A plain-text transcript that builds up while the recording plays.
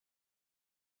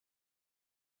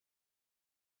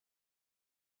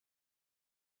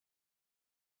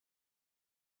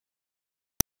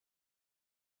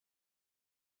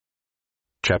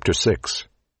Chapter 6.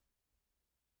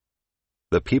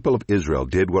 The people of Israel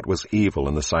did what was evil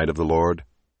in the sight of the Lord,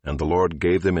 and the Lord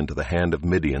gave them into the hand of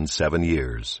Midian 7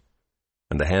 years.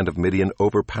 And the hand of Midian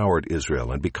overpowered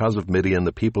Israel, and because of Midian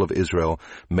the people of Israel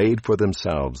made for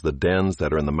themselves the dens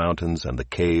that are in the mountains and the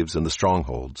caves and the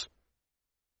strongholds.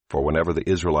 For whenever the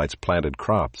Israelites planted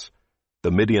crops,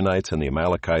 the Midianites and the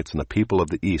Amalekites and the people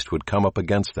of the east would come up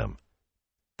against them.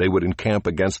 They would encamp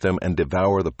against them and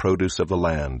devour the produce of the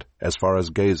land, as far as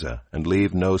Gaza, and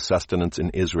leave no sustenance in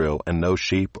Israel, and no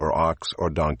sheep or ox or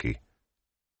donkey.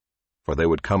 For they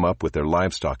would come up with their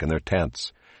livestock and their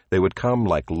tents. They would come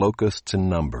like locusts in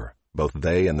number. Both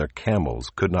they and their camels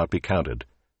could not be counted,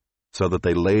 so that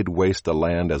they laid waste the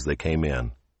land as they came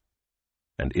in.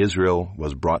 And Israel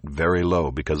was brought very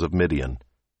low because of Midian,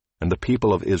 and the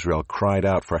people of Israel cried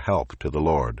out for help to the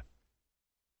Lord.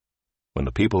 When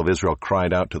the people of Israel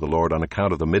cried out to the Lord on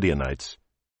account of the Midianites,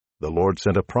 the Lord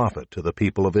sent a prophet to the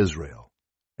people of Israel.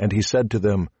 And he said to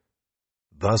them,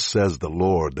 "Thus says the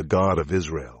Lord, the God of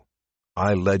Israel,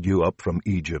 I led you up from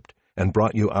Egypt, and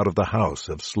brought you out of the house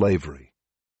of slavery.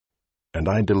 And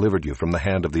I delivered you from the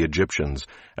hand of the Egyptians,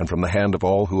 and from the hand of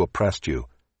all who oppressed you,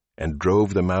 and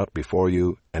drove them out before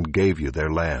you, and gave you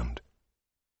their land.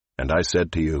 And I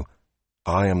said to you,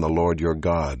 I am the Lord your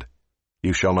God.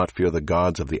 You shall not fear the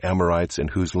gods of the Amorites in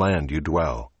whose land you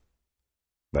dwell.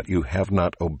 But you have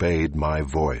not obeyed my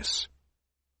voice."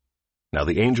 Now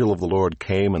the angel of the Lord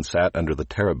came and sat under the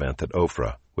terebinth at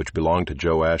Ophrah, which belonged to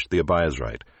Joash the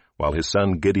Abiezrite, while his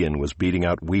son Gideon was beating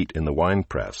out wheat in the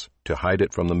winepress to hide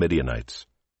it from the Midianites.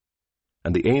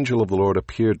 And the angel of the Lord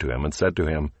appeared to him and said to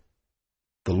him,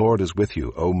 "The Lord is with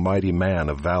you, O mighty man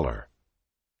of valor."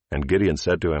 And Gideon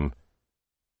said to him,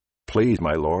 "Please,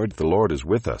 my Lord, the Lord is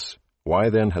with us.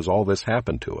 Why then has all this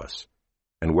happened to us?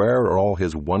 And where are all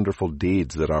his wonderful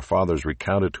deeds that our fathers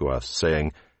recounted to us,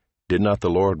 saying, Did not the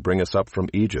Lord bring us up from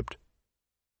Egypt?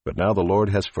 But now the Lord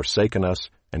has forsaken us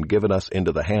and given us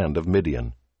into the hand of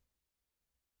Midian."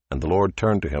 And the Lord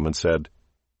turned to him and said,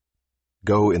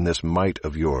 "Go in this might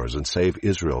of yours and save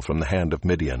Israel from the hand of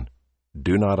Midian.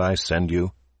 Do not I send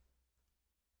you?"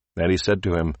 And he said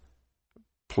to him,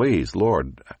 "Please,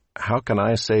 Lord, how can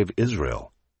I save Israel?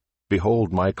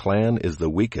 Behold, my clan is the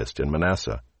weakest in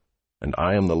Manasseh, and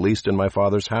I am the least in my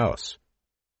father's house."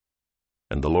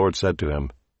 And the Lord said to him,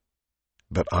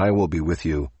 "But I will be with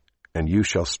you, and you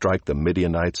shall strike the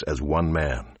Midianites as one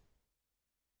man."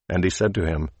 And he said to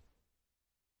him,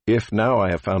 "If now I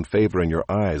have found favor in your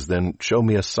eyes, then show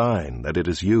me a sign that it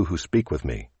is you who speak with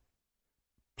me.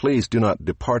 Please do not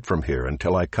depart from here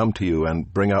until I come to you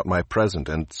and bring out my present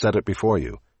and set it before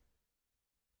you."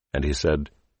 And he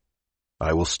said,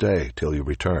 "I will stay till you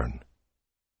return."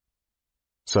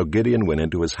 So Gideon went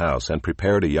into his house and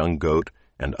prepared a young goat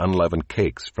and unleavened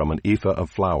cakes from an ephah of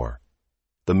flour.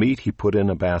 The meat he put in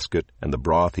a basket, and the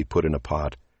broth he put in a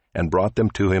pot, and brought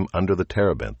them to him under the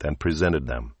terebinth, and presented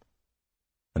them.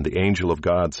 And the angel of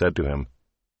God said to him,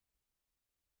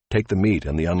 "Take the meat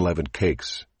and the unleavened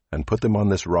cakes, and put them on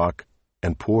this rock,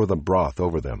 and pour the broth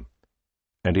over them."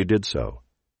 And he did so.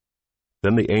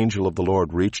 Then the angel of the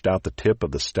Lord reached out the tip of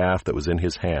the staff that was in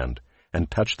his hand, and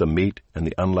touched the meat and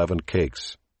the unleavened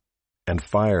cakes. And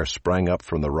fire sprang up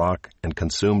from the rock, and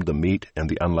consumed the meat and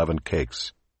the unleavened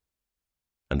cakes.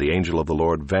 And the angel of the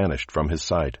Lord vanished from his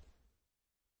sight.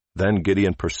 Then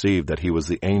Gideon perceived that he was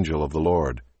the angel of the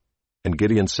Lord. And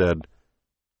Gideon said,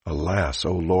 "Alas,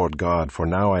 O Lord God, for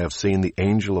now I have seen the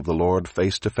angel of the Lord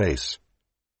face to face."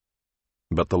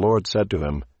 But the Lord said to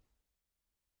him,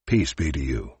 "Peace be to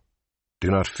you. Do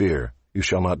not fear, you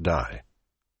shall not die."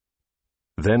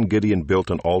 Then Gideon built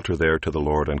an altar there to the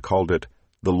Lord and called it,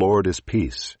 "The Lord is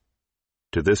Peace."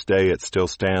 To this day it still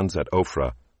stands at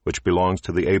Ophrah, which belongs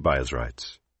to the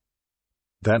Abiezrites.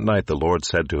 That night the Lord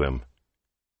said to him,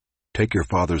 "Take your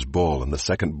father's bull and the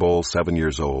second bull 7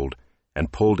 years old,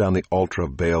 and pull down the altar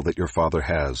of Baal that your father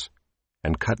has,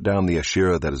 and cut down the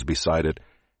Asherah that is beside it,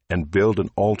 and build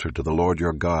an altar to the Lord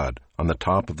your God on the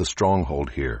top of the stronghold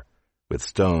here, with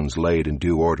stones laid in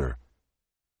due order.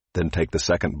 Then take the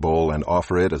second bull and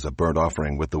offer it as a burnt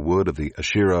offering with the wood of the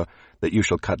Asherah that you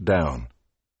shall cut down."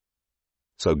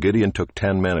 So Gideon took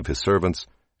 10 men of his servants,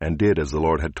 and did as the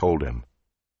Lord had told him.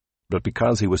 But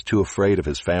because he was too afraid of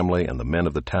his family and the men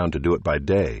of the town to do it by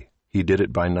day, he did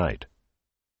it by night.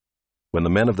 When the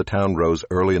men of the town rose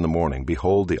early in the morning,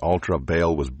 behold, the altar of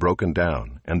Baal was broken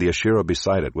down, and the Asherah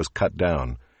beside it was cut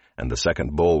down, and the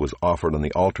second bull was offered on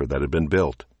the altar that had been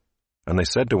built. And they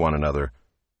said to one another,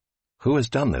 "Who has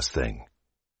done this thing?"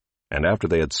 And after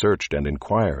they had searched and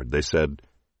inquired, they said,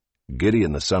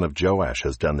 "Gideon the son of Joash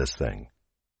has done this thing."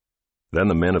 Then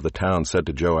the men of the town said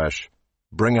to Joash,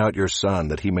 Bring out your son,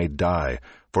 that he may die,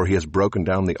 for he has broken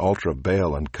down the altar of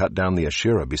Baal and cut down the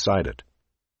Asherah beside it.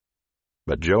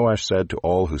 But Joash said to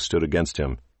all who stood against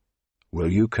him,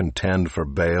 Will you contend for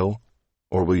Baal,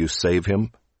 or will you save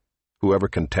him? Whoever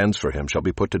contends for him shall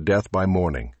be put to death by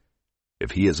morning.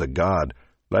 If he is a god,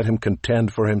 let him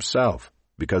contend for himself,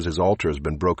 because his altar has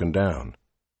been broken down.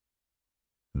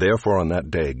 Therefore on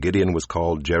that day Gideon was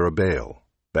called Jerubbaal,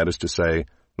 that is to say,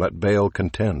 let Baal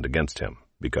contend against him,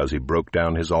 because he broke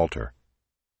down his altar.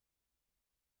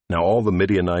 Now all the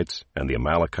Midianites and the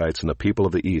Amalekites and the people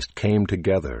of the east came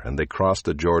together, and they crossed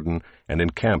the Jordan and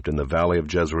encamped in the valley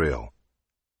of Jezreel.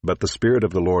 But the Spirit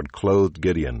of the Lord clothed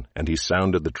Gideon, and he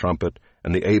sounded the trumpet,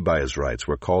 and the Abiezrites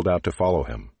were called out to follow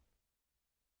him.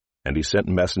 And he sent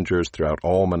messengers throughout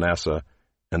all Manasseh,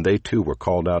 and they too were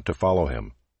called out to follow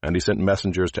him. And he sent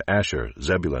messengers to Asher,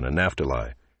 Zebulun, and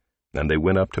Naphtali, and they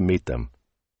went up to meet them.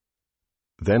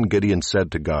 Then Gideon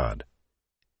said to God,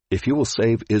 If you will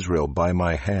save Israel by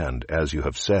my hand, as you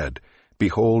have said,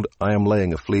 behold, I am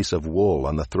laying a fleece of wool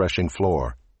on the threshing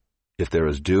floor. If there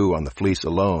is dew on the fleece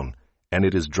alone, and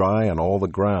it is dry on all the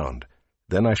ground,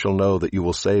 then I shall know that you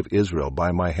will save Israel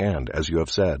by my hand, as you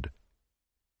have said.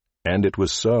 And it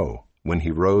was so. When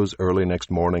he rose early next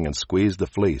morning and squeezed the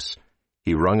fleece,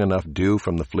 he wrung enough dew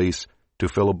from the fleece to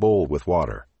fill a bowl with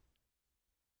water.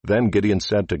 Then Gideon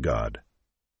said to God,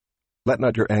 Let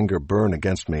not your anger burn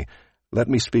against me. Let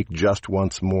me speak just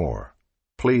once more.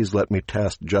 Please let me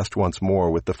test just once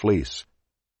more with the fleece.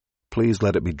 Please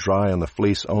let it be dry on the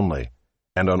fleece only,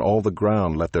 and on all the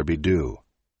ground let there be dew.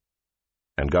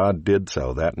 And God did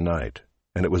so that night,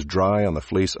 and it was dry on the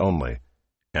fleece only,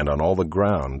 and on all the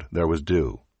ground there was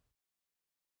dew.